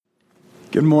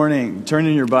Good morning. Turn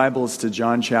in your Bibles to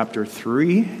John chapter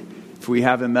 3. If we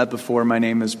haven't met before, my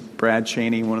name is Brad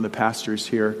Cheney, one of the pastors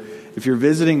here. If you're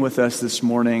visiting with us this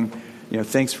morning,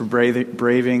 thanks for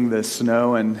braving the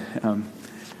snow and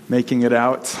making it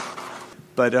out.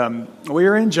 But we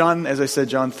are in John, as I said,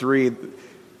 John 3,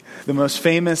 the most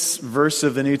famous verse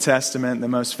of the New Testament, the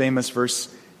most famous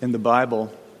verse in the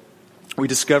Bible. We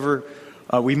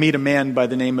meet a man by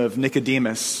the name of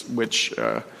Nicodemus, which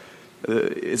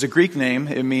is a Greek name.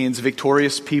 It means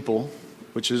victorious people,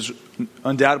 which is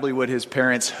undoubtedly what his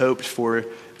parents hoped for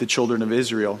the children of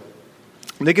Israel.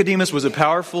 Nicodemus was a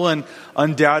powerful and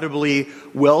undoubtedly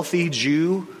wealthy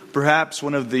Jew, perhaps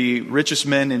one of the richest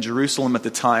men in Jerusalem at the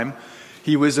time.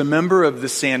 He was a member of the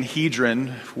Sanhedrin,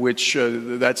 which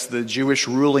that's the Jewish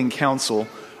ruling council.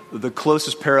 The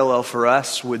closest parallel for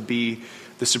us would be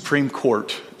the Supreme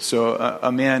Court. So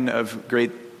a man of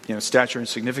great stature and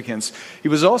significance. He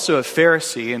was also a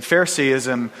Pharisee, and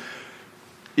Pharisaism,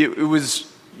 it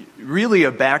was really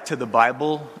a back to the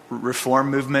Bible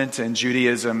reform movement in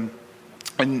Judaism.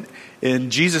 And in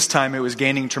Jesus' time, it was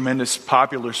gaining tremendous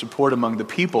popular support among the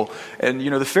people. And,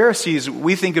 the Pharisees,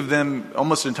 we think of them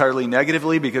almost entirely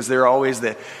negatively because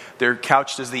they're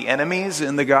couched as the enemies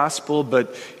in the gospel.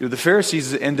 But the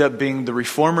Pharisees end up being the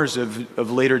reformers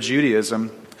of later Judaism.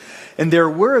 And there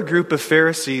were a group of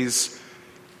Pharisees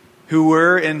who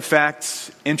were, in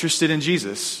fact, interested in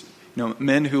Jesus.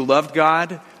 Men who loved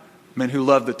God, men who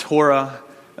loved the Torah,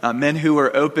 men who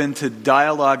were open to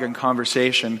dialogue and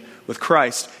conversation with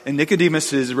Christ. And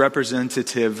Nicodemus is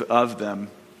representative of them.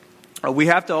 We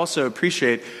have to also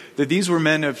appreciate that these were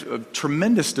men of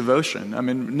tremendous devotion.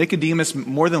 Nicodemus,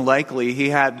 more than likely, he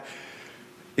had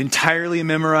entirely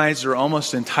memorized or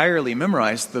almost entirely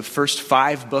memorized the first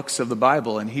 5 books of the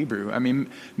Bible in Hebrew.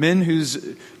 Men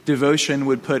whose devotion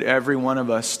would put every one of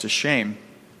us to shame.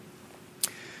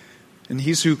 And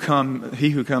he who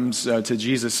comes to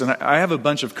Jesus. And I have a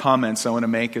bunch of comments I want to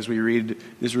make as we read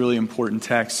this really important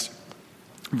text.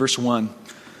 Verse 1.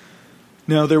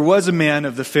 Now there was a man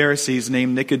of the Pharisees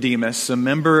named Nicodemus, a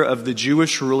member of the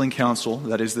Jewish ruling council,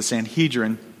 that is the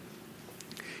Sanhedrin.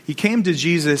 He came to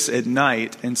Jesus at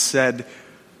night and said,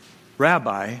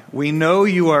 "Rabbi, we know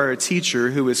you are a teacher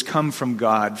who has come from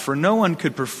God, for no one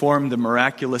could perform the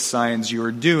miraculous signs you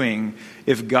are doing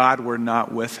if God were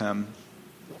not with him."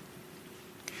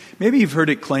 Maybe you've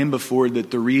heard it claimed before that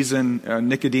the reason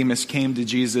Nicodemus came to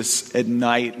Jesus at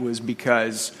night was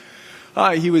because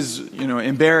he was,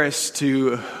 embarrassed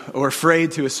to or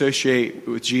afraid to associate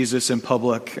with Jesus in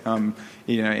public, in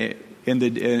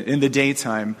the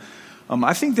daytime.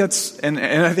 I think that's, and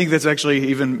I think that's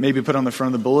actually even maybe put on the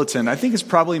front of the bulletin. I think it's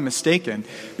probably mistaken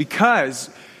because,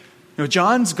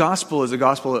 John's gospel is a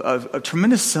gospel of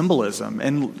tremendous symbolism,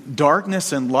 and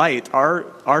darkness and light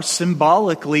are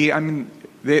symbolically,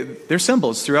 they're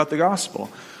symbols throughout the gospel.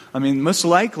 Most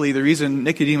likely the reason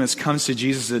Nicodemus comes to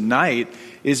Jesus at night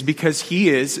is because he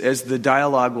is, as the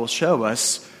dialogue will show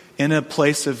us, in a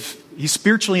place he's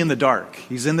spiritually in the dark.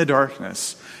 He's in the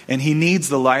darkness. And he needs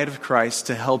the light of Christ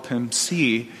to help him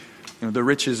see the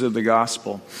riches of the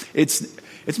gospel. It's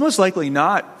most likely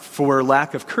not for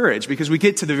lack of courage, because we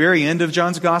get to the very end of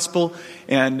John's gospel,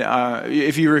 and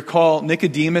if you recall,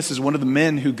 Nicodemus is one of the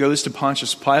men who goes to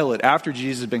Pontius Pilate after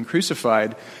Jesus has been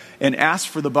crucified and asks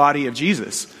for the body of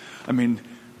Jesus.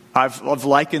 I've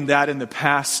likened that in the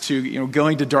past to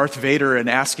going to Darth Vader and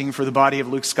asking for the body of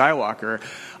Luke Skywalker.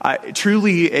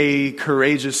 Truly a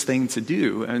courageous thing to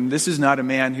do. And this is not a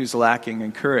man who's lacking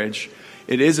in courage.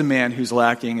 It is a man who's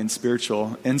lacking in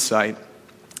spiritual insight.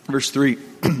 Verse 3.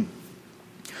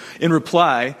 In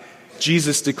reply,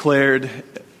 Jesus declared,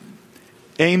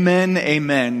 "Amen,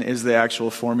 amen," is the actual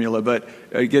formula, but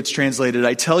it gets translated,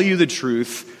 "I tell you the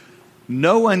truth.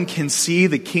 No one can see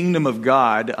the kingdom of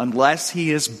God unless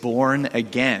he is born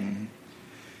again."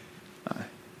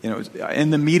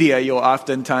 In the media, you'll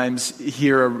oftentimes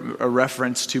hear a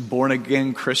reference to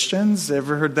born-again Christians.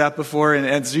 Ever heard that before? And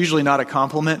it's usually not a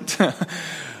compliment.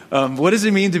 What does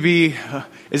it mean to be,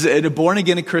 is it a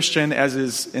born-again Christian, as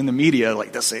is in the media,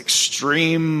 like this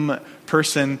extreme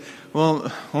person?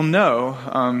 Well,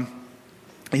 no.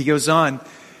 He goes on,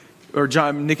 or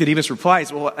Nicodemus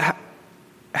replies, "Well,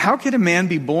 how could a man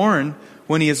be born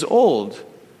when he is old?"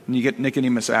 And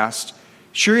Nicodemus asked,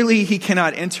 "Surely he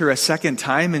cannot enter a second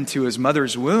time into his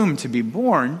mother's womb to be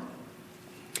born."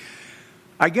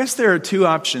 I guess there are 2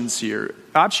 options here.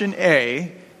 Option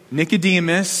A,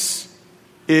 Nicodemus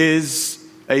is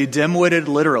a dim-witted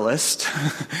literalist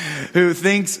who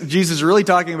thinks Jesus is really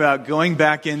talking about going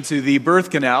back into the birth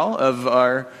canal of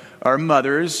our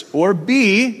mothers. Or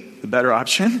B, the better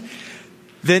option,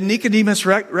 then Nicodemus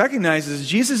recognizes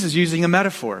Jesus is using a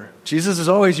metaphor. Jesus is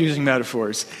always using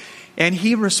metaphors. And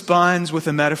he responds with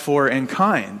a metaphor in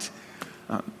kind.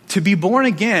 To be born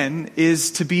again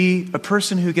is to be a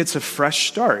person who gets a fresh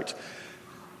start.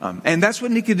 And that's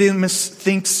what Nicodemus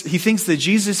thinks. He thinks that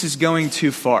Jesus is going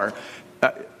too far.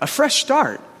 A fresh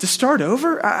start, to start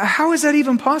over? How is that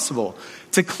even possible?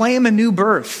 To claim a new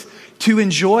birth, to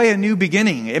enjoy a new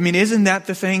beginning. I mean, isn't that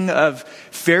the thing of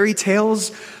fairy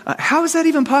tales? How is that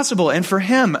even possible? And for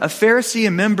him, a Pharisee,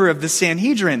 a member of the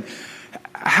Sanhedrin,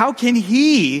 how can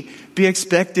he be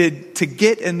expected to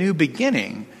get a new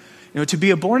beginning? To be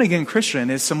a born-again Christian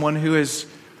is someone who has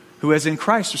in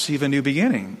Christ received a new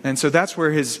beginning. And so that's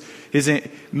where his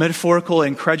metaphorical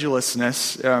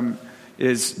incredulousness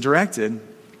is directed.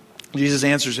 Jesus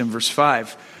answers in verse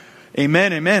 5,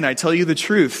 "Amen, amen, I tell you the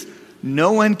truth.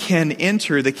 No one can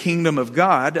enter the kingdom of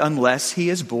God unless he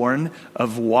is born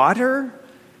of water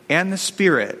and the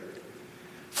Spirit.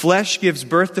 Flesh gives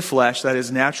birth to flesh," that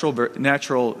is natural,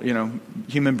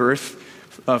 human birth.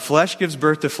 Flesh gives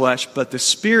birth to flesh, but the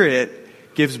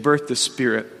Spirit gives birth to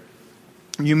spirit.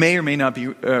 You may or may not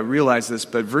realize this,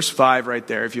 but verse 5 right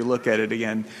there, if you look at it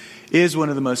again, is one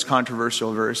of the most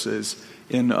controversial verses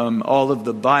in all of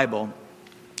the Bible.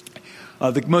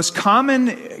 The most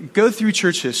common, go through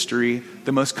church history,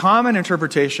 the most common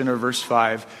interpretation of verse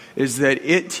 5 is that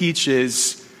it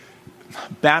teaches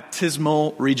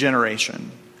baptismal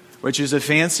regeneration, which is a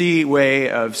fancy way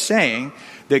of saying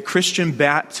that Christian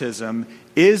baptism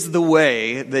is the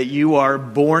way that you are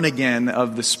born again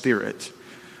of the Spirit.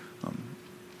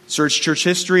 Search church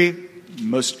history,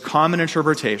 most common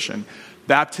interpretation.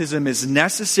 Baptism is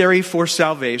necessary for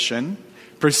salvation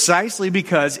precisely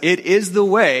because it is the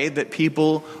way that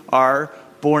people are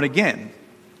born again.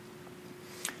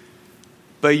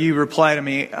 But you reply to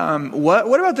me,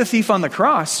 what about the thief on the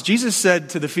cross? Jesus said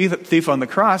to the thief on the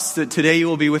cross that today you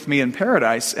will be with me in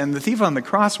paradise. And the thief on the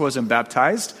cross wasn't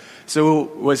baptized.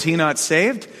 So was he not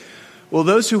saved? Well,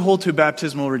 those who hold to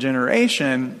baptismal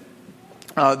regeneration,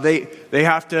 they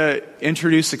have to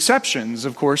introduce exceptions,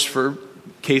 of course, for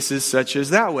cases such as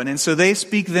that one. And so they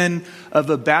speak then of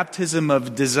a baptism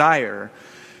of desire.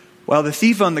 While the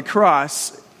thief on the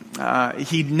cross,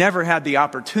 he never had the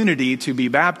opportunity to be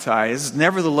baptized.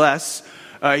 Nevertheless,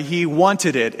 he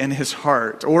wanted it in his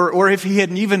heart. Or if he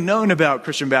hadn't even known about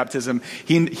Christian baptism,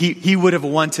 he would have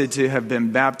wanted to have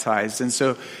been baptized. And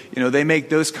so, they make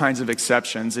those kinds of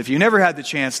exceptions. If you never had the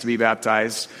chance to be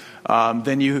baptized,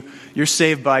 then you're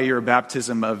saved by your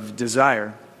baptism of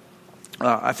desire.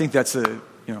 I think that's a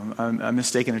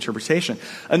mistaken interpretation.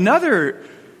 Another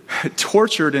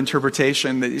tortured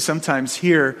interpretation that you sometimes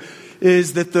hear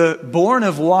is that the born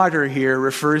of water here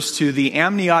refers to the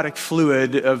amniotic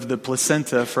fluid of the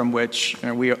placenta from which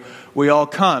we all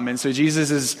come. And so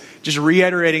Jesus is just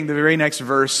reiterating the very next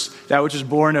verse, that which is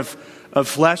born of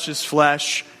flesh is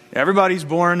flesh. Everybody's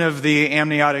born of the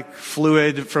amniotic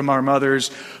fluid from our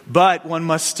mothers, but one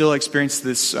must still experience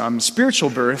this spiritual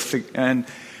birth. And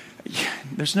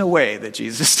there's no way that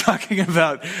Jesus is talking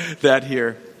about that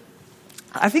here.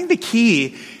 I think the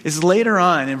key is later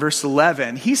on in verse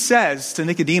 11. He says to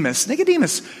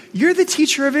Nicodemus, you're the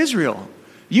teacher of Israel.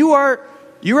 You're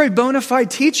a bona fide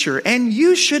teacher, and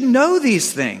you should know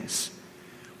these things.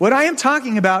 What I am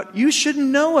talking about, you should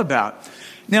know about.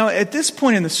 Now, at this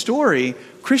point in the story,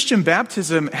 Christian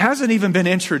baptism hasn't even been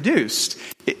introduced.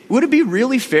 Would it be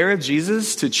really fair of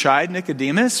Jesus to chide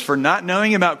Nicodemus for not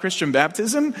knowing about Christian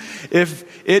baptism if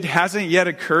it hasn't yet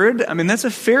occurred? I mean, that's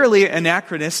a fairly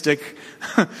anachronistic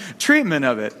treatment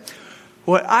of it.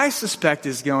 What I suspect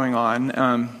is going on,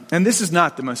 and this is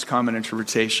not the most common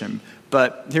interpretation,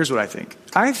 but here's what I think.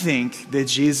 I think that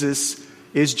Jesus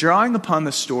is drawing upon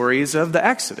the stories of the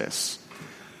Exodus.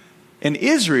 And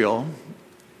Israel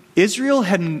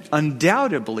had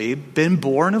undoubtedly been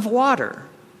born of water.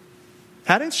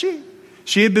 Hadn't she?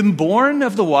 She had been born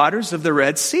of the waters of the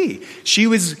Red Sea. She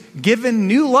was given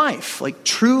new life, like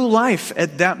true life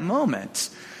at that moment.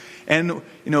 And,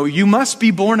 you must be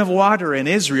born of water in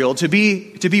Israel to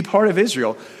be part of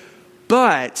Israel.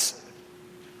 But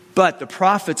the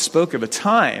prophet spoke of a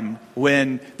time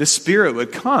when the Spirit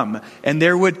would come and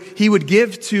he would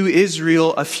give to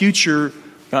Israel a future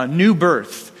new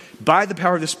birth by the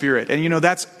power of the Spirit. And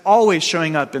that's always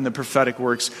showing up in the prophetic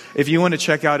works. If you want to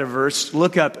check out a verse,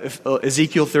 look up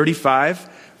Ezekiel 35,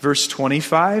 verse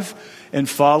 25 and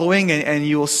following, and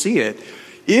you will see it.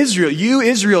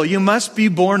 Israel, you must be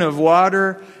born of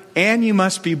water and you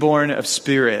must be born of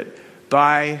Spirit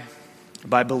by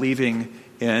believing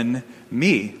in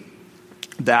me.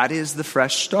 That is the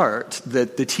fresh start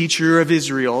that the teacher of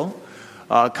Israel,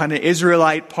 kind of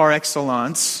Israelite par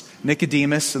excellence,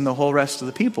 Nicodemus and the whole rest of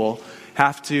the people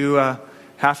have to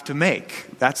make.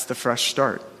 That's the fresh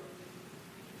start.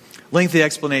 Lengthy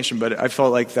explanation, but I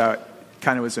felt like that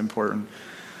kind of was important.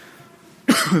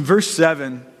 Verse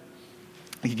 7,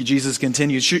 Jesus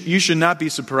continues, "You should not be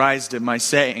surprised at my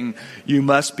saying, 'You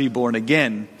must be born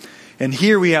again.'" And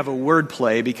here we have a word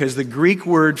play, because the Greek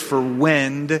word for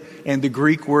wind and the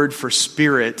Greek word for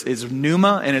spirit is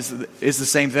pneuma, and is the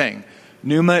same thing.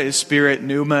 Pneuma is spirit,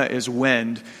 pneuma is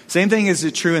wind. Same thing is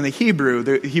true in the Hebrew.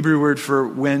 The Hebrew word for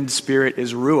wind, spirit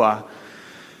is ruah.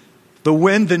 The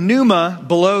wind, the pneuma,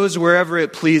 blows wherever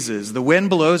it pleases. The wind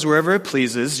blows wherever it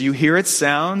pleases. You hear its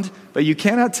sound, but you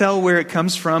cannot tell where it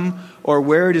comes from or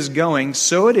where it is going.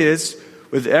 So it is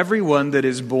with everyone that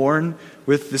is born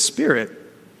with the Spirit.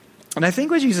 And I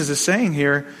think what Jesus is saying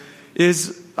here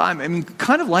is,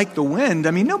 kind of like the wind.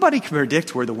 Nobody can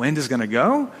predict where the wind is going to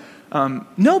go.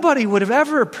 Nobody would have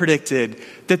ever predicted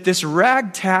that this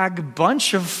ragtag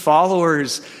bunch of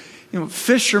followers,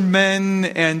 fishermen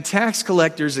and tax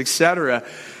collectors, etc.,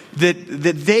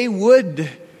 that they would,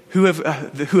 who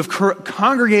have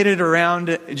congregated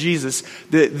around Jesus,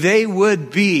 that they would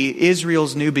be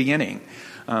Israel's new beginning.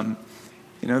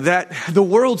 That the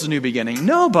world's new beginning.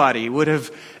 Nobody would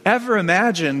have ever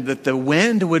imagined that the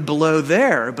wind would blow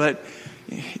there, but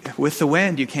with the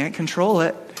wind, you can't control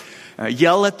it.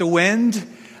 Yell at the wind,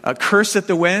 curse at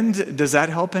the wind. Does that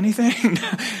help anything?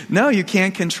 No, you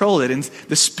can't control it. And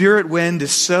the spirit wind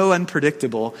is so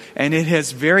unpredictable, and it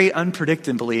has very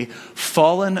unpredictably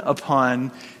fallen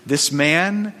upon this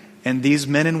man and these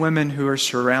men and women who are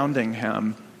surrounding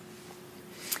him.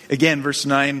 Again, verse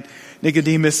 9,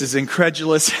 Nicodemus is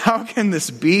incredulous. "How can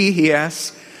this be?" he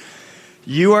asks.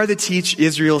 "You are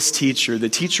Israel's teacher, the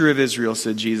teacher of Israel,"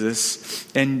 said Jesus.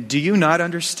 "And do you not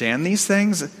understand these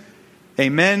things?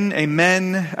 Amen,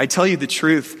 amen, I tell you the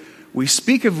truth. We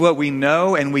speak of what we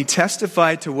know and we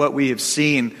testify to what we have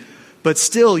seen. But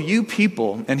still, you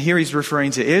people," and here he's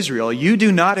referring to Israel, "you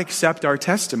do not accept our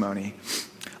testimony.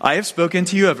 I have spoken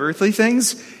to you of earthly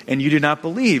things, and you do not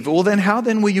believe. Well, then how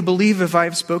then will you believe if I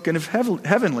have spoken of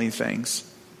heavenly things?"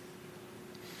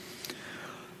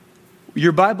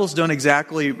 Your Bibles don't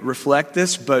exactly reflect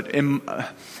this, but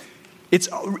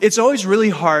it's always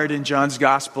really hard in John's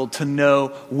Gospel to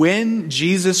know when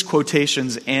Jesus'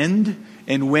 quotations end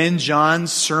and when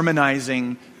John's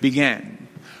sermonizing began.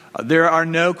 There are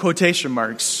no quotation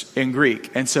marks in Greek,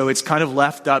 and so it's kind of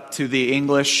left up to the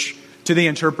English, to the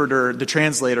interpreter, the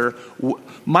translator.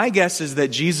 My guess is that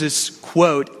Jesus'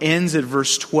 quote ends at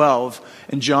verse 12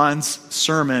 and John's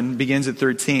sermon begins at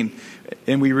 13.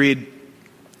 And we read,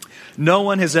 "No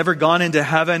one has ever gone into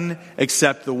heaven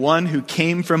except the one who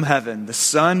came from heaven, the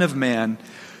Son of Man.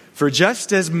 For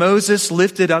just as Moses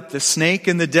lifted up the snake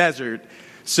in the desert,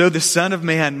 so the Son of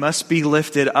Man must be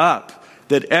lifted up,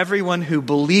 that everyone who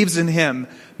believes in him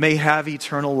may have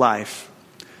eternal life.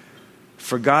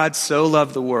 For God so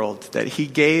loved the world that he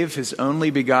gave his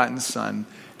only begotten Son,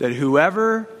 that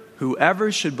whoever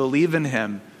should believe in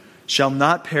him shall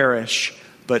not perish,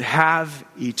 but have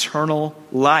eternal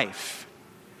life.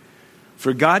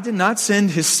 For God did not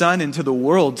send his Son into the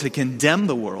world to condemn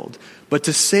the world, but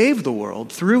to save the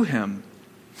world through him.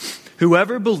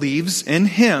 Whoever believes in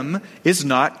him is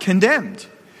not condemned.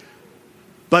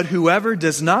 But whoever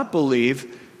does not believe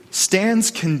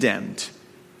stands condemned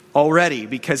already,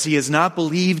 because he has not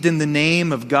believed in the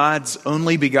name of God's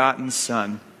only begotten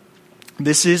Son.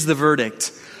 This is the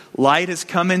verdict. Light has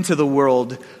come into the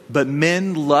world, but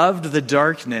men loved the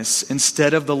darkness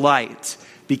instead of the light,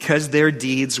 because their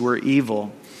deeds were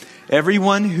evil.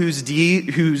 Everyone who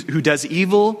does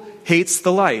evil hates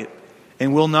the light,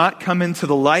 and will not come into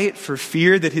the light for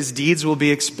fear that his deeds will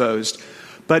be exposed.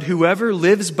 But whoever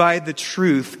lives by the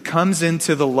truth comes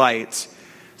into the light,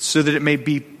 so that it may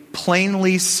be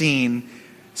plainly seen.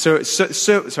 So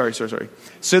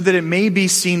that it may be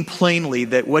seen plainly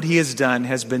that what he has done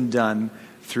has been done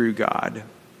through God.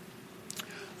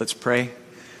 Let's pray.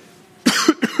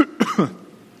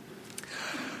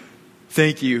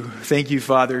 Thank you,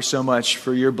 Father, so much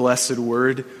for your blessed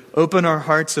word. Open our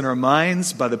hearts and our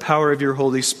minds by the power of your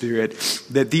Holy Spirit,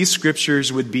 that these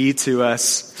scriptures would be to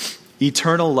us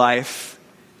eternal life,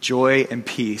 joy, and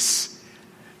peace.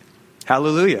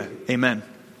 Hallelujah. Amen.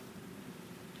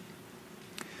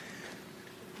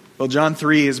 Well, John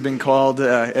 3 has been called,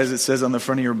 as it says on the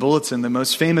front of your bulletin, the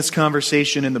most famous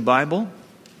conversation in the Bible.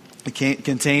 It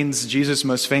contains Jesus'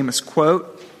 most famous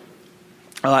quote.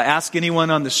 Ask anyone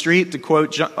on the street to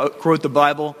quote the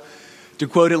Bible, to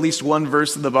quote at least one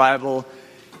verse of the Bible.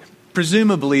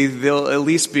 presumably they'll at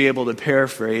least be able to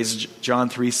paraphrase John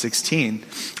 3:16.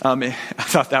 I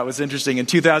thought that was interesting. In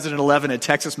 2011, a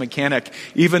Texas mechanic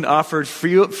even offered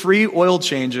free oil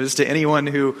changes to anyone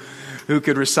who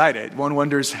could recite it. One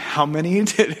wonders how many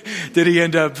did he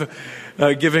end up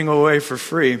giving away for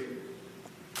free.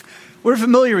 We're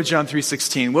familiar with John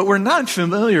 3:16. What we're not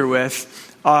familiar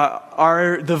with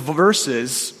are the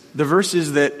verses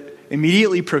that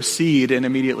immediately precede and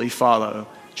immediately follow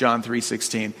John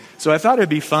 3:16. So I thought it'd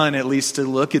be fun at least to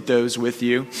look at those with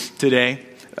you today.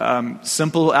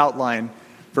 Simple outline.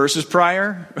 Verses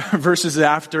prior, verses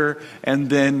after, and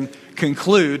then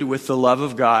conclude with the love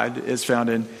of God as found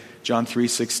in John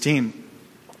 3:16.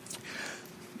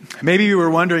 Maybe you were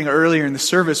wondering earlier in the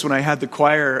service when I had the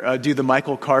choir do the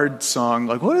Michael Card song,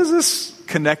 like, what is this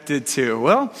connected to?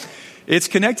 Well, it's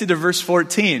connected to verse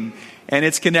 14, and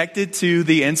it's connected to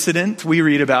the incident we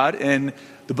read about in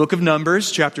the book of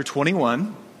Numbers, chapter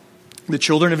 21. The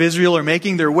children of Israel are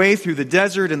making their way through the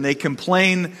desert, and they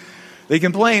complain,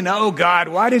 oh God,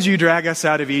 why did you drag us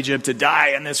out of Egypt to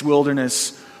die in this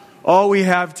wilderness? All we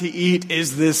have to eat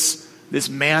is this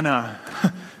manna,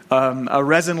 a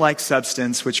resin-like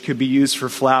substance which could be used for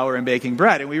flour and baking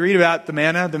bread. And we read about the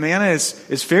manna. The manna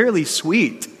is fairly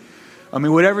sweet. I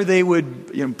mean, whatever they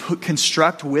would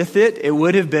construct with it, it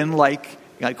would have been like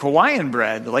Hawaiian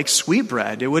bread, like sweet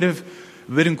bread. It would have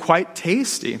been quite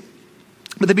tasty.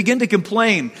 But they begin to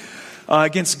complain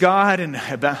against God and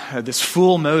about this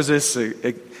fool Moses.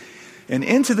 And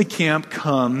into the camp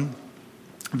come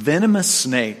venomous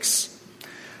snakes.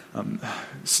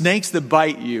 Snakes that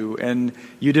bite you, and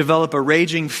you develop a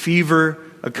raging fever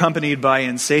accompanied by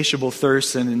insatiable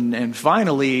thirst, and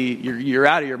finally you're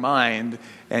out of your mind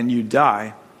and you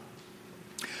die.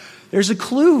 There's a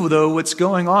clue, though, what's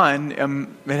going on.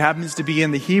 It happens to be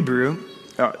in the Hebrew.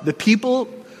 The people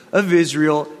of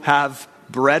Israel have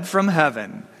bread from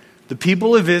heaven. The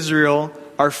people of Israel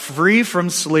are free from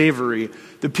slavery.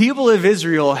 The people of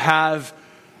Israel have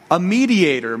a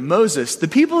mediator, Moses. The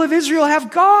people of Israel have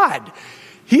God.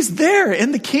 He's there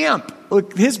in the camp.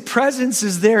 Look, his presence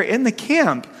is there in the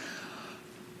camp.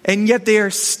 And yet they are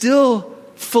still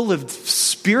full of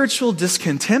spiritual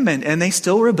discontentment, and they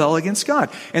still rebel against God.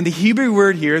 And the Hebrew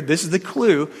word here, this is the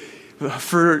clue,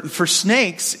 for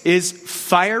snakes is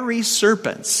fiery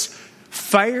serpents.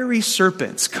 Fiery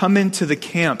serpents come into the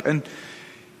camp. And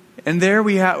there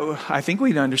we have, I think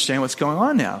we understand what's going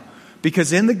on now.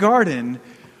 Because in the garden,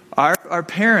 our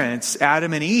parents,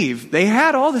 Adam and Eve, they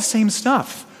had all the same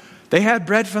stuff. They had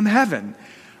bread from heaven.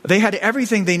 They had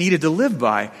everything they needed to live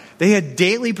by. They had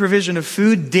daily provision of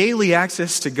food, daily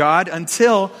access to God,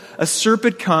 until a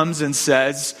serpent comes and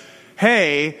says,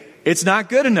 hey, it's not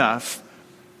good enough.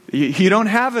 You don't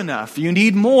have enough. You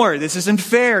need more. This isn't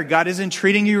fair. God isn't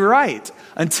treating you right.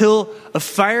 Until a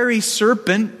fiery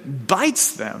serpent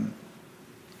bites them.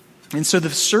 And so the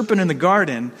serpent in the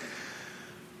garden,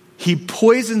 he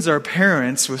poisons our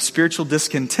parents with spiritual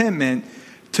discontentment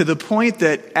to the point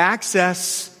that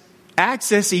access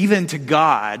even to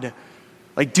God,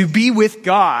 like to be with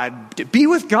God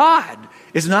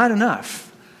is not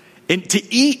enough. And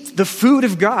to eat the food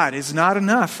of God is not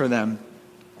enough for them.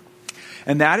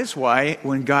 And that is why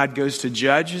when God goes to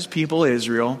judge his people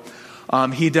Israel,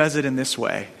 he does it in this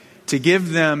way. To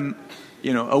give them,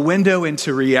 a window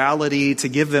into reality, to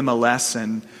give them a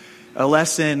lesson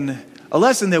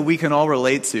that we can all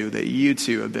relate to, that you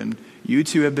too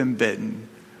have been bitten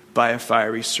by a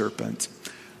fiery serpent.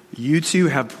 You too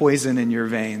have poison in your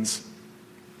veins.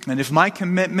 And if my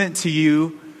commitment to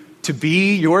you to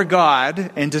be your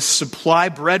God and to supply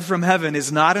bread from heaven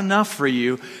is not enough for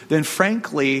you, then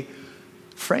frankly,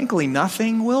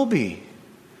 nothing will be.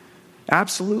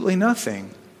 Absolutely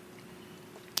nothing.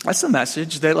 That's a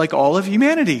message that like all of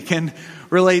humanity can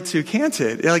relate to, can't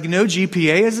it? Like no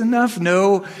GPA is enough,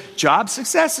 no job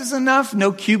success is enough,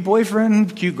 no cute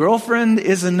boyfriend, cute girlfriend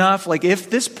is enough. Like if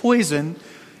this poison,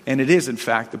 and it is in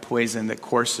fact the poison that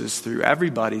courses through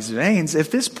everybody's veins, if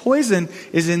this poison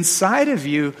is inside of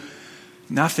you,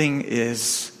 nothing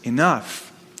is enough.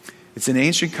 It's an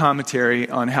ancient commentary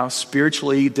on how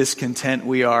spiritually discontent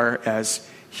we are as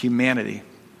humanity.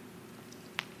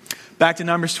 Back to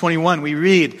Numbers 21, we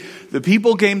read, the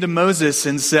people came to Moses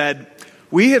and said,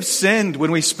 we have sinned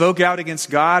when we spoke out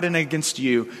against God and against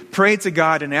you. Pray to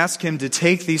God and ask him to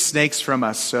take these snakes from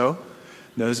us. So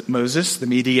Moses, the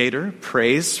mediator,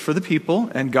 prays for the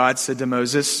people. And God said to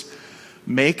Moses,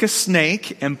 make a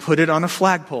snake and put it on a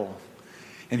flagpole.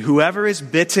 And whoever is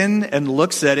bitten and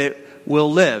looks at it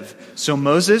will live. So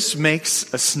Moses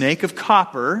makes a snake of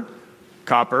copper,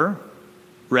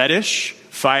 reddish,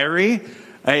 fiery,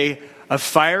 a a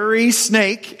fiery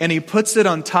snake, and he puts it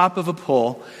on top of a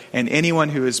pole, and anyone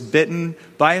who is bitten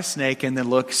by a snake and then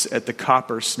looks at the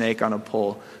copper snake on a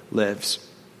pole lives.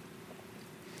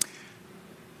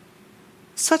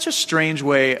 Such a strange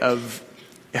way of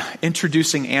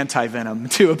introducing anti-venom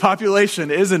to a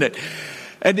population, isn't it?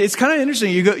 And it's kind of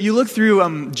interesting. You look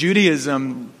through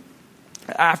Judaism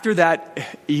after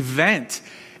that event.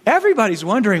 Everybody's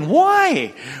wondering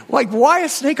why. Like, why a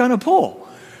snake on a pole?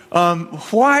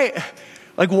 Why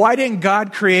didn't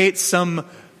God create some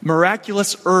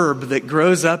miraculous herb that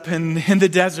grows up in the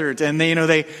desert, and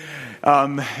they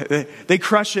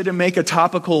crush it and make a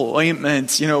topical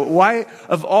ointment? Why,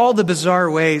 of all the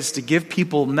bizarre ways to give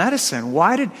people medicine,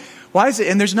 why is it?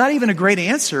 And there's not even a great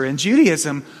answer in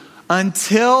Judaism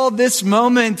until this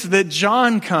moment that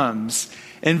John comes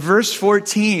in verse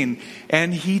 14,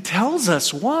 and he tells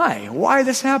us why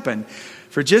this happened.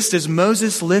 For just as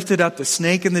Moses lifted up the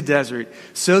snake in the desert,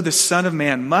 so the Son of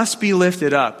Man must be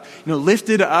lifted up.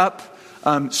 Lifted up,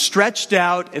 stretched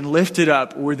out, and lifted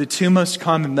up were the two most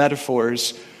common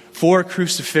metaphors for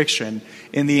crucifixion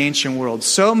in the ancient world.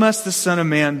 So must the Son of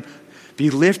Man be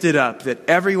lifted up, that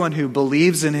everyone who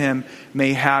believes in him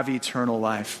may have eternal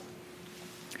life.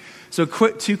 So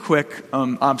two quick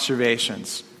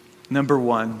observations. Number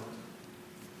one,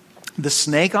 the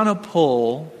snake on a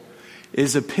pole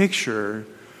is a picture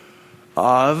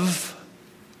of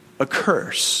a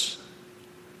curse.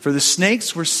 For the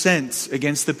snakes were sent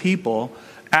against the people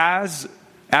as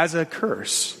a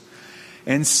curse.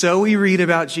 And so we read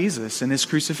about Jesus and his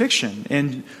crucifixion.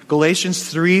 In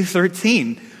Galatians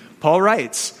 3:13, Paul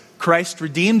writes, Christ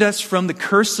redeemed us from the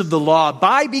curse of the law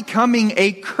by becoming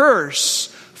a curse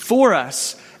for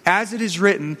us. As it is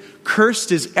written,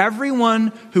 cursed is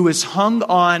everyone who is hung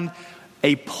on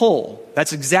a pole.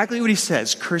 That's exactly what he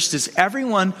says. Cursed is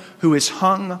everyone who is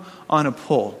hung on a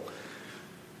pole.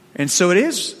 And so it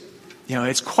is,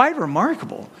 it's quite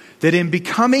remarkable that in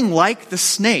becoming like the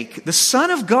snake, the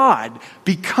Son of God,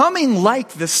 becoming like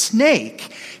the snake,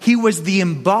 he was the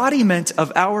embodiment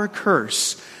of our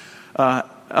curse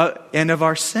and of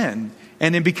our sin.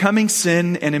 And in becoming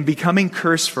sin and in becoming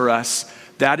curse for us,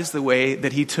 that is the way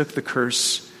that he took the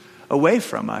curse away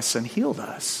from us and healed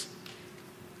us.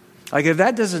 Like, if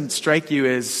that doesn't strike you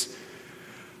as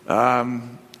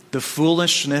the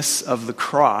foolishness of the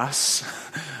cross,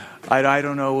 I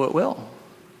don't know what will.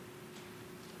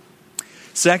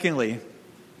 Secondly,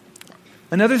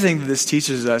 another thing that this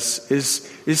teaches us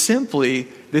is simply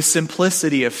this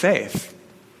simplicity of faith.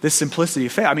 This simplicity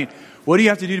of faith. I mean, what do you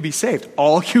have to do to be saved?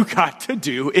 All you got to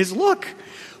do is look.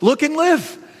 Look and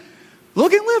live.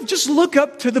 Look and live. Just look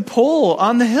up to the pole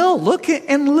on the hill. Look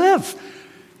and live.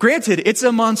 Granted, it's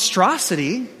a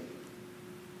monstrosity.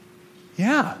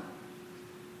 Yeah.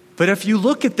 But if you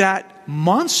look at that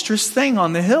monstrous thing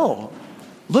on the hill,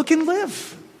 look and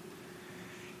live.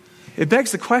 It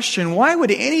begs the question, why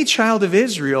would any child of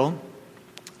Israel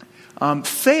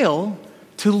fail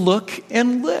to look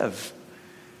and live?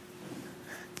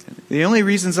 The only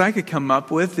reasons I could come up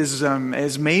with is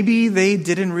maybe they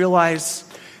didn't realize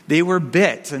they were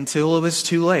bit until it was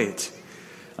too late.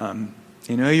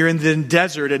 You're in the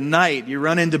desert at night. You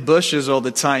run into bushes all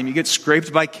the time. You get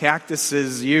scraped by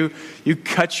cactuses. You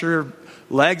cut your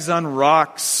legs on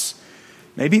rocks.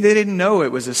 Maybe they didn't know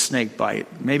it was a snake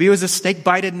bite. Maybe it was a snake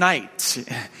bite at night.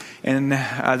 And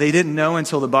they didn't know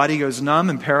until the body goes numb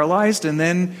and paralyzed. And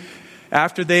then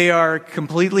after they are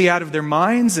completely out of their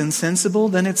minds, insensible,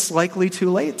 then it's likely too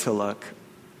late to look.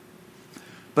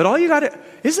 But all you got to...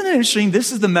 Isn't it interesting?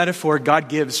 This is the metaphor God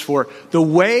gives for the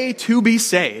way to be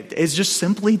saved is just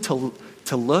simply to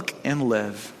look and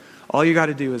live. All you got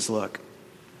to do is look.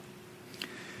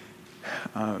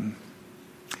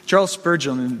 Charles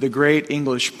Spurgeon, the great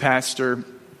English pastor,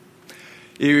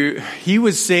 he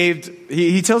was saved.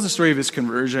 He tells the story of his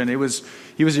conversion. He was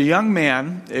a young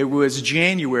man. It was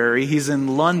January. He's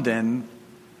in London.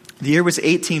 The year was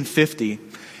 1850.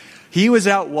 He was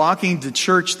out walking to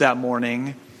church that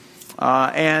morning.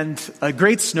 And a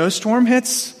great snowstorm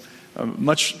hits,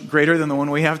 much greater than the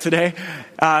one we have today.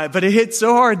 But it hit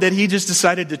so hard that he just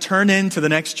decided to turn into the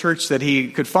next church that he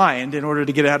could find in order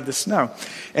to get out of the snow.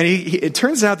 And it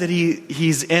turns out that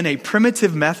he's in a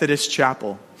primitive Methodist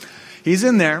chapel. He's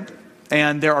in there,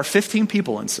 and there are 15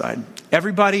 people inside.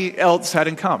 Everybody else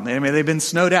hadn't come. I mean, they've been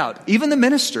snowed out. Even the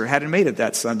minister hadn't made it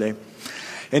that Sunday.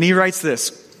 And he writes this,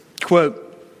 quote,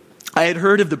 I had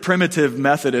heard of the primitive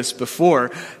Methodists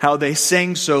before, how they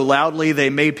sang so loudly they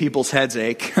made people's heads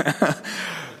ache.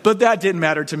 But that didn't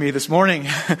matter to me this morning,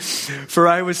 for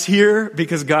I was here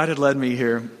because God had led me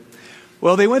here.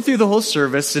 Well, they went through the whole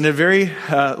service, and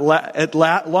at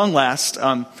long last,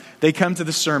 They come to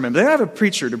the sermon. They don't have a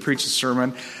preacher to preach the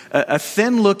sermon. A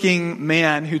thin-looking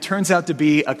man who turns out to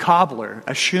be a cobbler,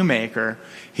 a shoemaker.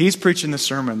 He's preaching the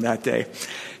sermon that day.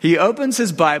 He opens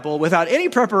his Bible without any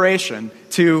preparation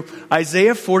to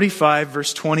Isaiah 45,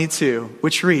 verse 22,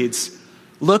 which reads,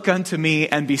 "Look unto me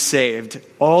and be saved,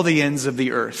 all the ends of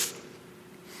the earth."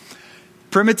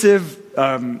 Primitive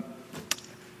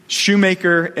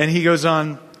shoemaker, and he goes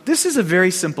on, this is a very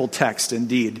simple text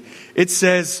indeed. It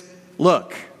says,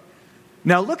 look.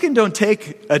 Now look and don't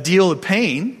take a deal of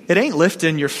pain. It ain't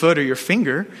lifting your foot or your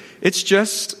finger. It's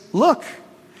just look.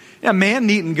 A man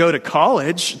needn't go to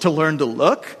college to learn to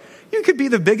look. You could be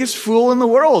the biggest fool in the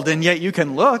world, and yet you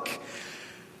can look.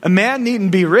 A man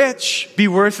needn't be rich, be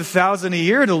worth 1,000 a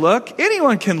year to look.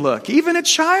 Anyone can look. Even a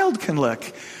child can look.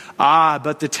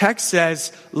 But the text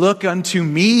says, look unto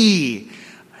me.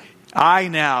 I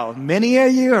now, many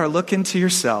of you are looking to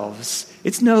yourselves.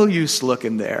 It's no use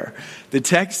looking there. The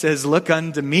text says, look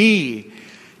unto me.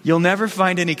 You'll never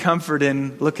find any comfort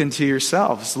in looking to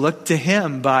yourselves. Look to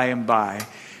him by and by.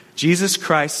 Jesus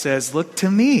Christ says, look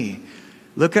to me.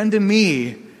 Look unto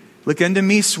me. Look unto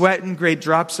me, sweating great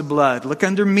drops of blood. Look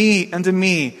unto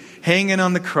me, hanging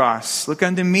on the cross. Look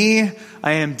unto me,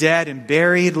 I am dead and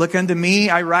buried. Look unto me,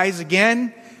 I rise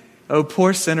again. Oh,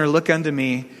 poor sinner, look unto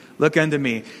me. Look unto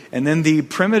me. And then the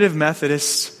primitive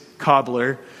Methodist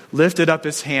cobbler lifted up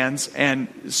his hands, and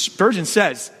Spurgeon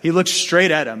says he looked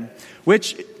straight at him,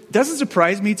 which doesn't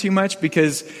surprise me too much,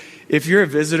 because if you're a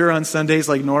visitor on Sundays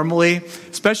like normally,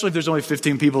 especially if there's only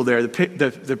 15 people there,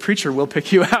 the preacher will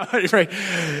pick you out, right?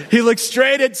 He looks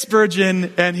straight at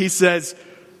Spurgeon and he says,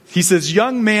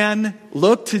 young man,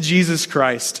 look to Jesus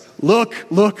Christ. Look.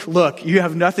 You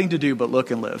have nothing to do but look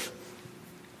and live.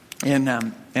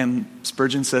 And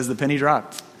Spurgeon says the penny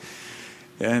dropped.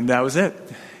 And that was it.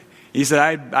 He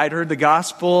said, I'd heard the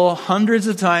gospel hundreds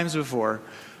of times before,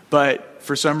 but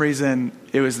for some reason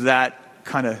it was that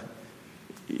kind of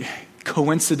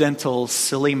coincidental,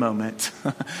 silly moment.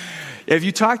 If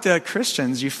you talk to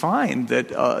Christians, you find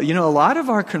that a lot of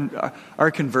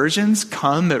our conversions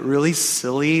come at really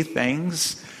silly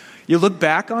things. You look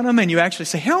back on them and you actually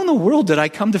say, "How in the world did I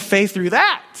come to faith through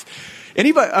that?"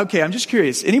 Anybody? Okay, I'm just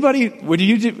curious. Anybody? Would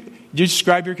you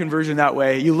describe your conversion that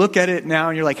way? You look at it now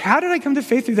and you're like, "How did I come to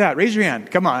faith through that?" Raise your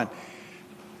hand. Come on.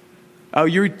 Oh,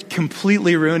 you're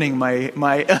completely ruining my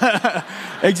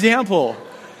example.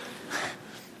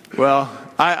 Well,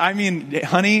 I mean,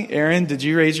 honey, Aaron, did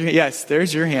you raise your hand? Yes,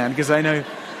 there's your hand, because I know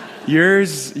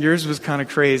yours was kind of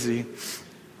crazy.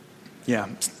 Yeah.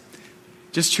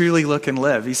 Just truly look and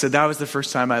live. He said, that was the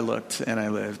first time I looked and I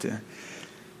lived.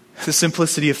 The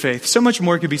simplicity of faith. So much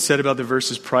more could be said about the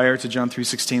verses prior to John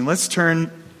 3:16. Let's turn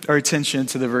our attention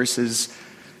to the verses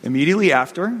immediately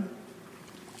after.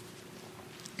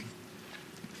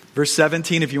 Verse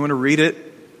 17, if you want to read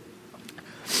it,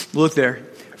 look there.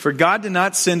 For God did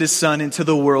not send his Son into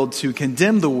the world to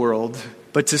condemn the world,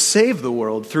 but to save the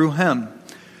world through him.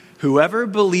 Whoever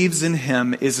believes in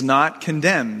him is not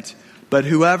condemned, but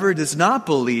whoever does not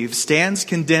believe stands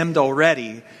condemned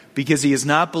already, because he has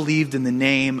not believed in the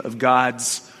name of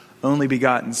God's only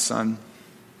begotten Son.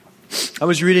 I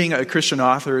was reading a Christian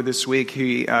author this week.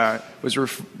 He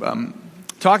was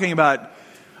talking about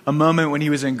a moment when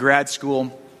he was in grad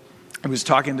school. I was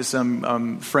talking to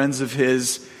some friends of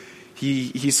his.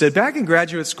 He said, back in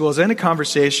graduate school, I was in a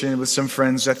conversation with some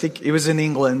friends. I think it was in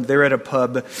England. They were at a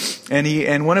pub.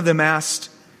 And one of them asked,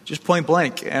 just point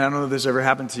blank, and I don't know if this ever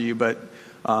happened to you, but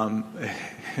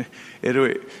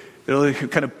it'll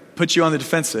kind of put you on the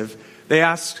defensive. They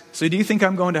asked, so do you think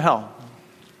I'm going to hell?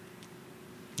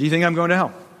 Do you think I'm going to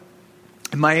hell?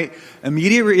 And my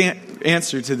immediate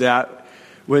answer to that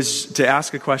was to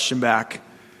ask a question back.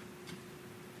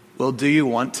 Well, do you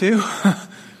want to?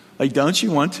 Like, don't you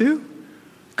want to?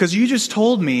 Because you just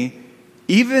told me,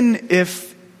 even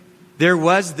if there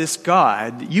was this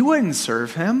God, you wouldn't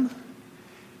serve him.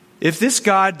 If this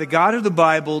God, the God of the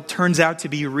Bible, turns out to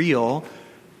be real,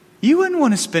 you wouldn't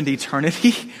want to spend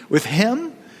eternity with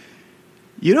him.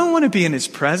 You don't want to be in his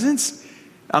presence.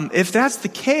 If that's the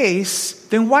case,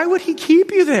 then why would he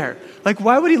keep you there? Like,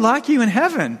 why would he lock you in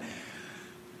heaven?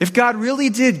 If God really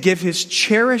did give his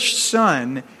cherished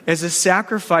Son as a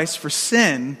sacrifice for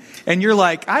sin, and you're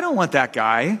like, I don't want that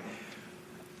guy.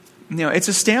 It's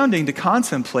astounding to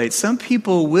contemplate. Some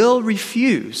people will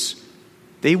refuse.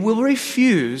 They will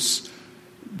refuse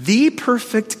the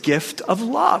perfect gift of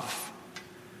love.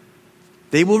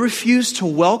 They will refuse to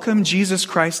welcome Jesus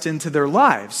Christ into their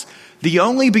lives. the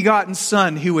only begotten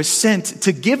Son who was sent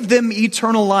to give them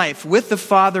eternal life with the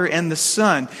Father and the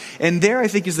Son. And there, I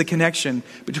think, is the connection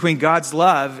between God's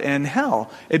love and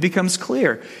hell. It becomes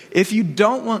clear. If you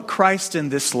don't want Christ in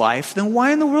this life, then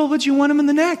why in the world would you want him in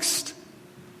the next?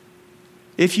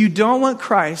 If you don't want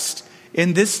Christ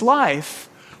in this life,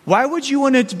 why would you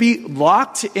want to be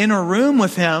locked in a room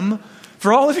with him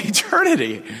for all of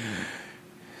eternity?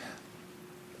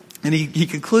 And he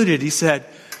concluded, he said,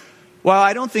 well,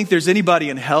 I don't think there's anybody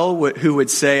in hell who would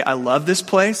say, I love this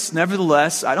place.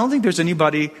 Nevertheless, I don't think there's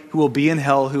anybody who will be in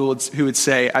hell who would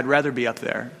say, I'd rather be up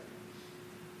there.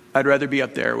 I'd rather be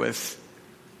up there with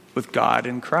God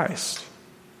and Christ.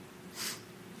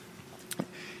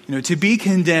 You know, to be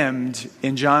condemned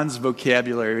in John's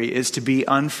vocabulary is to be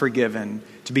unforgiven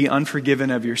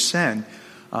of your sin.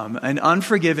 And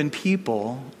unforgiven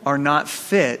people are not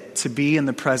fit to be in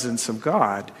the presence of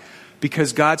God,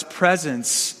 because God's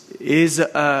presence is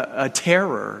a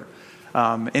terror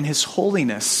in his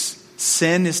holiness.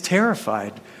 Sin is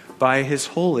terrified by his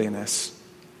holiness.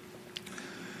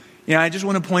 You know, I just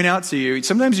want to point out to you,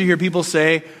 sometimes you hear people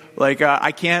say, like,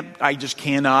 I just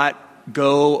cannot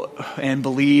go and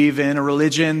believe in a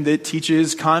religion that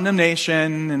teaches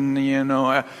condemnation, and you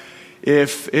know,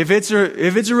 if it's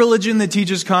a religion that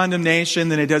teaches condemnation,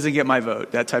 then it doesn't get my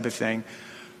vote, that type of thing.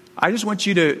 I just want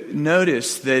you to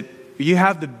notice that you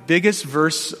have the biggest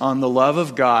verse on the love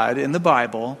of God in the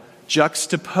Bible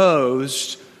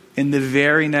juxtaposed in the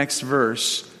very next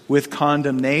verse with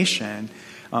condemnation.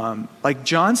 Like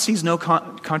John sees no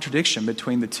contradiction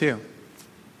between the two.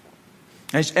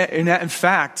 And in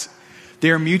fact,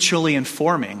 they are mutually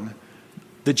informing.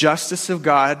 The justice of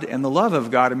God and the love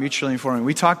of God are mutually informing.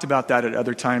 We talked about that at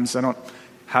other times. I don't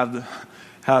have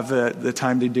the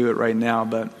time to do it right now,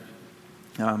 but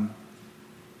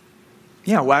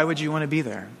why would you want to be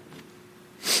there?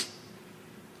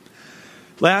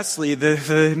 Lastly,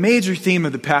 the major theme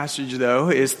of the passage, though,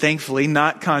 is thankfully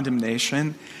not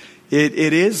condemnation.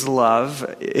 It is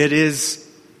love. It is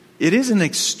an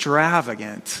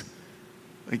extravagant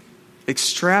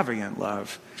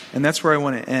love. And that's where I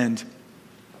want to end.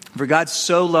 For God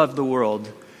so loved the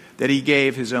world that he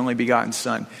gave his only begotten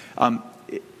Son.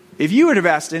 If you would have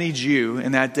asked any Jew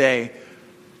in that day,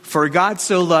 for God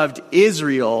so loved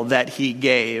Israel that he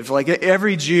gave, like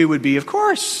every Jew would be, of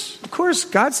course,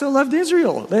 God so loved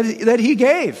Israel that he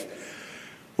gave.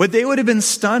 What they would have been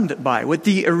stunned by, what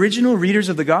the original readers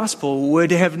of the gospel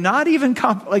would have not even,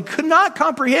 could not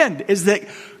comprehend, is that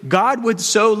God would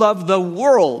so love the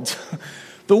world.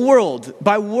 The world.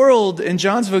 By world, in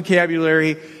John's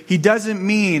vocabulary, he doesn't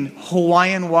mean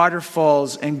Hawaiian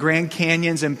waterfalls and Grand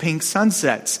Canyons and pink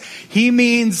sunsets. He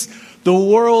means the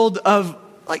world of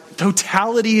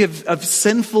totality of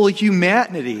sinful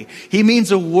humanity. He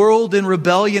means a world in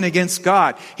rebellion against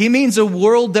God. He means a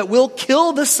world that will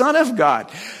kill the Son of God.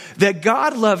 That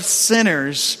God loves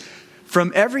sinners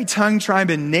from every tongue, tribe,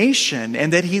 and nation,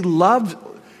 and that he loves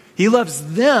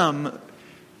them.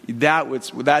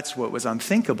 That's what was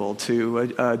unthinkable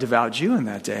to a devout Jew in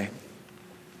that day.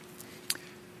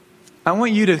 I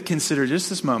want you to consider just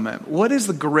this moment, what is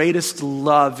the greatest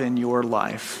love in your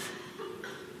life?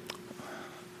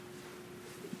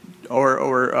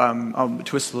 Or I'll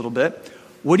twist a little bit.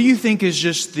 What do you think is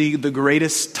just the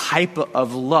greatest type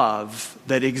of love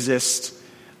that exists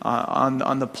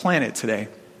on the planet today?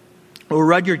 Well,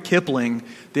 Rudyard Kipling,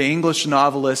 the English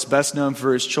novelist best known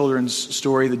for his children's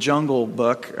story, The Jungle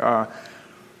Book,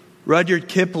 Rudyard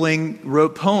Kipling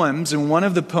wrote poems, and one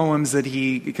of the poems that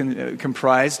he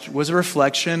comprised was a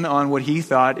reflection on what he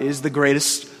thought is the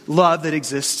greatest love that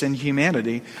exists in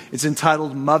humanity. It's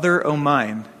entitled Mother O'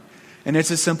 Mine. And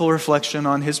it's a simple reflection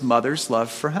on his mother's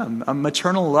love for him. A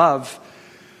maternal love,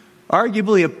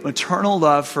 arguably a maternal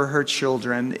love for her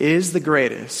children, is the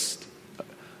greatest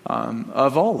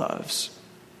of all loves.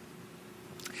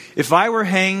 If I were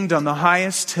hanged on the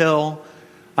highest hill,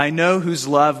 I know whose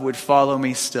love would follow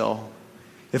me still.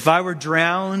 If I were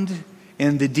drowned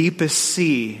in the deepest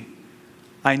sea,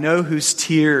 I know whose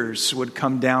tears would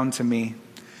come down to me.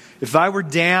 If I were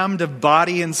damned of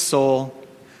body and soul,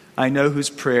 I know whose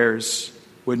prayers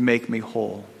would make me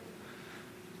whole.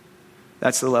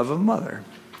 That's the love of a mother.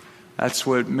 That's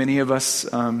what many of us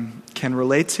can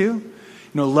relate to. You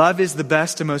know, love is the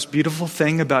best and most beautiful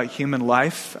thing about human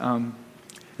life. And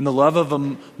the love of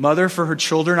a mother for her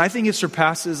children, I think it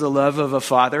surpasses the love of a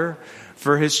father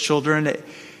for his children. It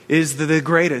is the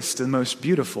greatest and most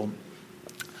beautiful.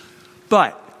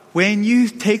 But when you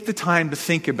take the time to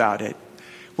think about it,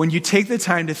 when you take the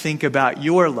time to think about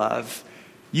your love,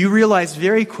 you realize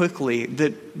very quickly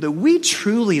that we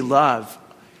truly love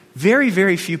very,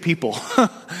 very few people.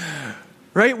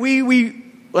 right? We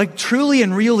like truly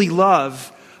and really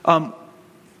love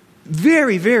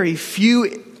very, very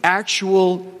few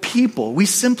actual people. We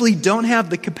simply don't have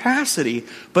the capacity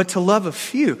but to love a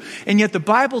few. And yet the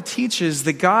Bible teaches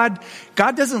that God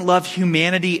doesn't love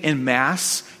humanity in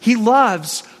mass. He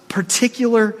loves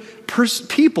particular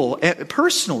people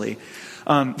personally.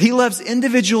 He loves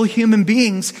individual human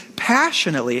beings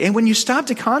passionately. And when you stop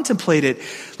to contemplate it,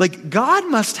 like God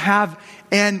must have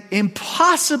an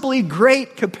impossibly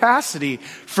great capacity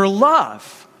for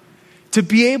love, to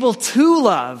be able to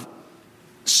love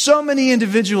so many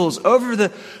individuals over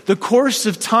the course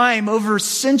of time, over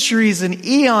centuries and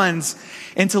eons,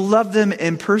 and to love them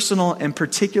in personal and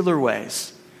particular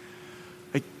ways.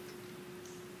 Like,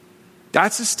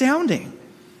 that's astounding.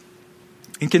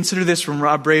 And consider this from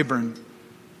Rob Brayburn.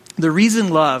 The reason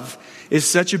love is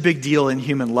such a big deal in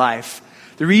human life,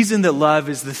 the reason that love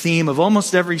is the theme of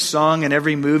almost every song and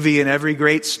every movie and every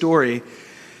great story,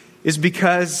 is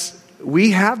because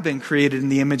we have been created in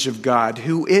the image of God,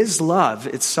 who is love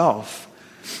itself.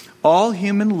 All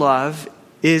human love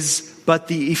is but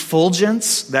the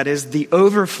effulgence, that is the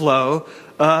overflow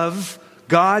of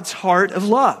God's heart of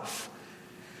love.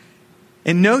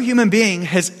 And no human being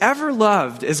has ever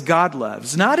loved as God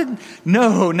loves. Not in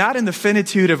the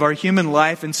finitude of our human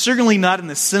life, and certainly not in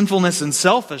the sinfulness and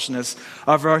selfishness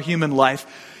of our human life.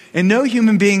 And no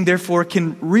human being, therefore,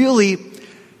 can really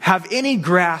have any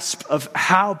grasp of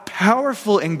how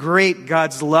powerful and great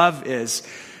God's love is.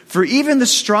 For even the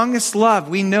strongest love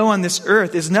we know on this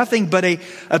earth is nothing but a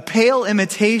pale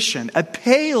imitation, a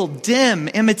pale, dim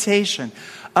imitation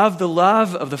of the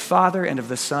love of the Father and of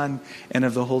the Son and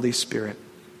of the Holy Spirit.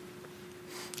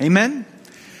 Amen?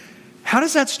 How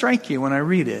does that strike you when I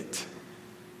read it?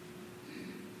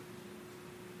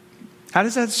 How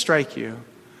does that strike you?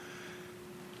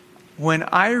 When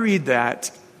I read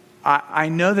that, I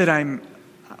know that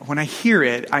when I hear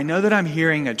it, I know that I'm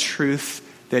hearing a truth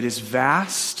that is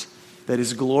vast, that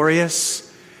is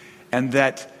glorious, and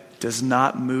that does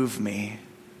not move me.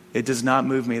 It does not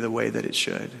move me the way that it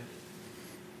should.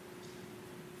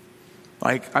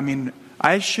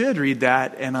 I should read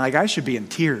that, and I should be in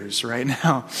tears right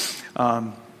now.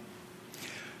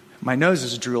 My nose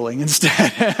is drooling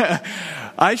instead.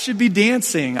 I should be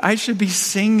dancing. I should be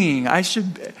singing. I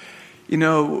should,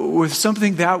 with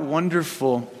something that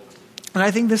wonderful. And I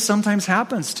think this sometimes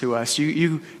happens to us.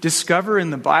 You discover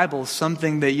in the Bible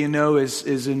something that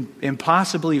is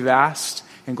impossibly vast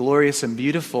and glorious and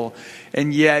beautiful,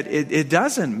 and yet it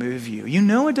doesn't move you.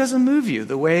 It doesn't move you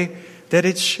the way that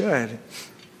it should.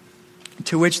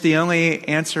 To which the only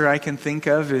answer I can think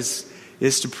of is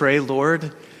to pray,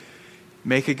 Lord,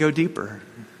 make it go deeper.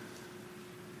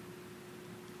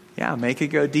 Yeah, make it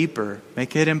go deeper.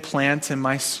 Make it implant in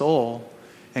my soul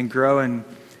and grow and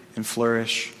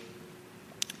flourish.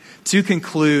 To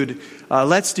conclude,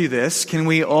 let's do this. Can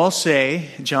we all say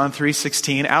John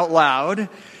 3:16 out loud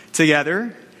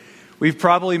together? We've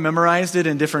probably memorized it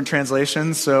in different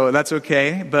translations, so that's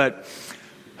okay. But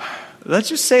let's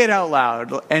just say it out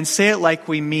loud and say it like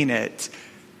we mean it,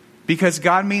 because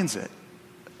God means it.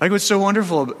 Like what's so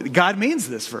wonderful, God means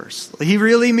this verse. He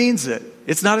really means it.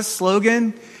 It's not a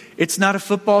slogan. It's not a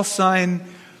football sign.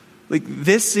 Like,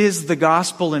 this is the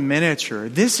gospel in miniature.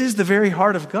 This is the very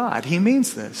heart of God. He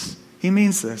means this. He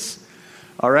means this.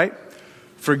 All right?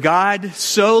 For God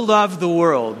so loved the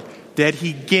world that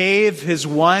he gave his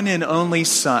one and only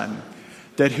Son,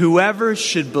 that whoever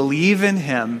should believe in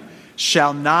him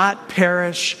shall not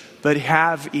perish, but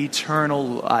have eternal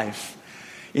life.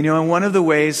 And one of the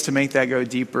ways to make that go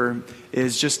deeper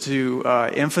is just to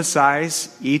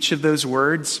emphasize each of those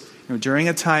words. During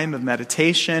a time of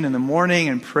meditation in the morning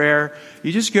and prayer,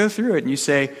 you just go through it and you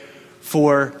say,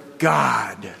 for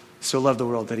God so loved the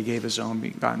world that he gave his own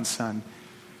begotten Son.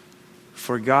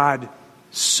 For God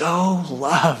so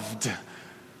loved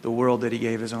the world that he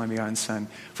gave his only begotten Son.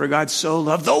 For God so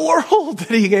loved the world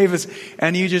that he gave us.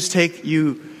 And you just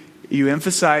you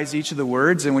emphasize each of the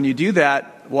words, and when you do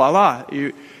that, voila,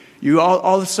 you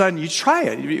all of a sudden, you try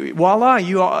it. Voila,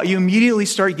 you immediately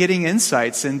start getting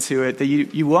insights into it that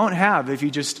you won't have if you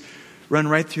just run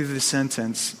right through the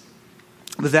sentence.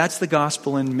 But that's the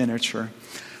gospel in miniature.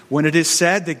 When it is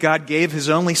said that God gave his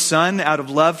only Son out of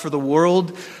love for the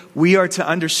world, we are to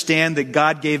understand that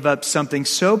God gave up something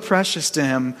so precious to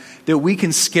him that we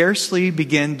can scarcely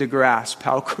begin to grasp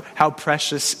how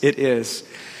precious it is.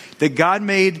 That God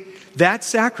made that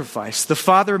sacrifice. The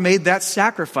Father made that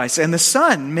sacrifice, and the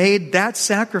Son made that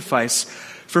sacrifice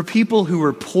for people who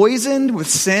were poisoned with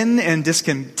sin and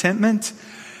discontentment,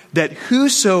 that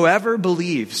whosoever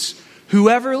believes,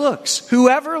 whoever looks,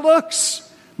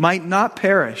 might not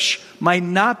perish, might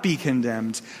not be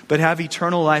condemned, but have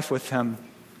eternal life with him.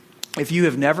 If you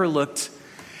have never looked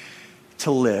to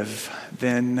live,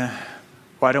 then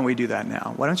why don't we do that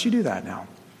now? Why don't you do that now?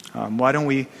 Why don't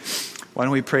we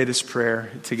pray this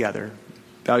prayer together?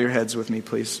 Bow your heads with me,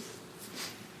 please.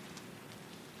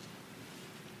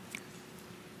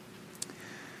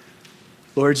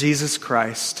 Lord Jesus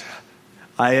Christ,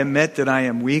 I admit that I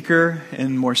am weaker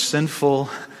and more sinful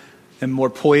and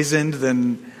more poisoned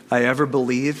than I ever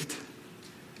believed.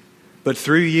 But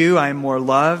through you, I am more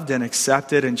loved and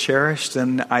accepted and cherished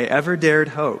than I ever dared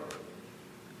hope.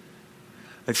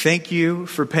 I thank you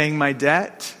for paying my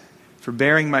debt, for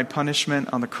bearing my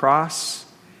punishment on the cross,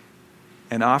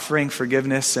 and offering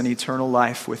forgiveness and eternal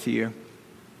life with you.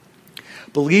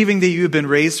 Believing that you have been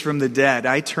raised from the dead,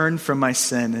 I turn from my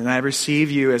sin and I receive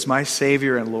you as my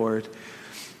Savior and Lord.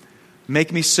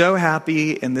 Make me so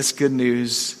happy in this good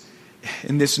news,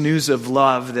 in this news of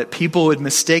love, that people would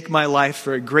mistake my life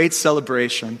for a great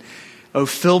celebration. Oh,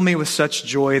 fill me with such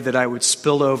joy that I would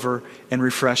spill over and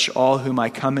refresh all whom I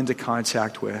come into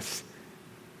contact with.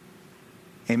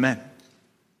 Amen.